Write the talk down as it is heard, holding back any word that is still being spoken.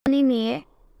Mae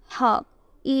Hague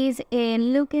is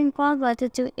looking forward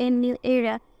to a new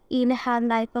era in her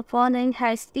life following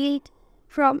her escape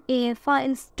from a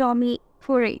firestormy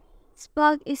fury.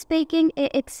 Speaking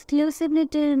exclusively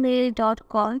to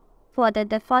Mail.com for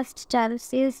the first time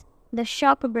since the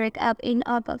shock breakup in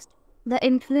August, the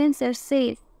influencer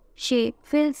says she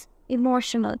feels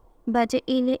emotional, but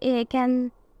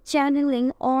can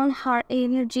channeling all her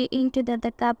energy into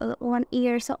the couple 1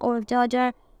 year old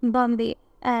daughter Bambi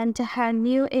and her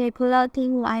new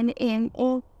clothing line in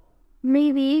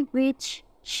Maybe, which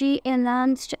she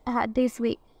announced this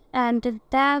week. And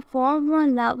the former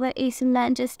lover is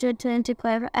Manchester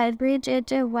 25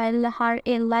 averaged while her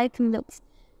life looks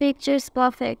pictures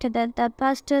perfect that the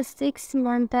past 6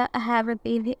 months have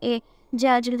been a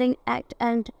juggling act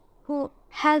and who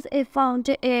has found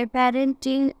a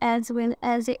parenting as well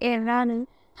as a running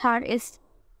her is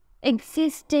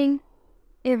existing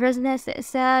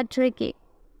businesses are tricky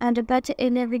and but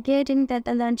in navigating that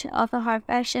the launch of her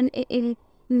fashion in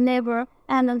never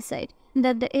announced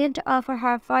that the end of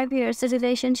her 5 years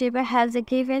relationship has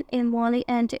given Molly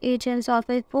and agents of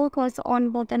a focus on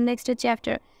both the next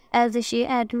chapter, as she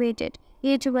admitted.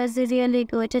 It was really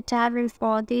good timing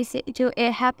for this to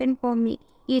happen for me.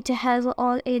 It has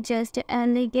all just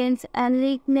elegant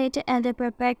and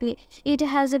perfectly. It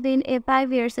has been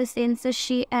 5 years since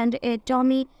she and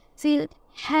Tommy feel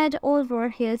head over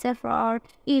heels for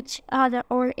each other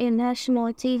or in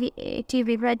national TV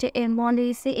but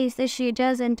Molly says she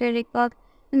doesn't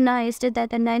recognize that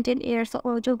the 19 years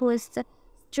old was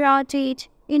strutted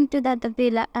into the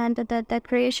villa and that the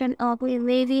creation of a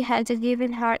lady has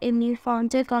given her a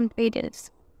newfound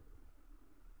confidence.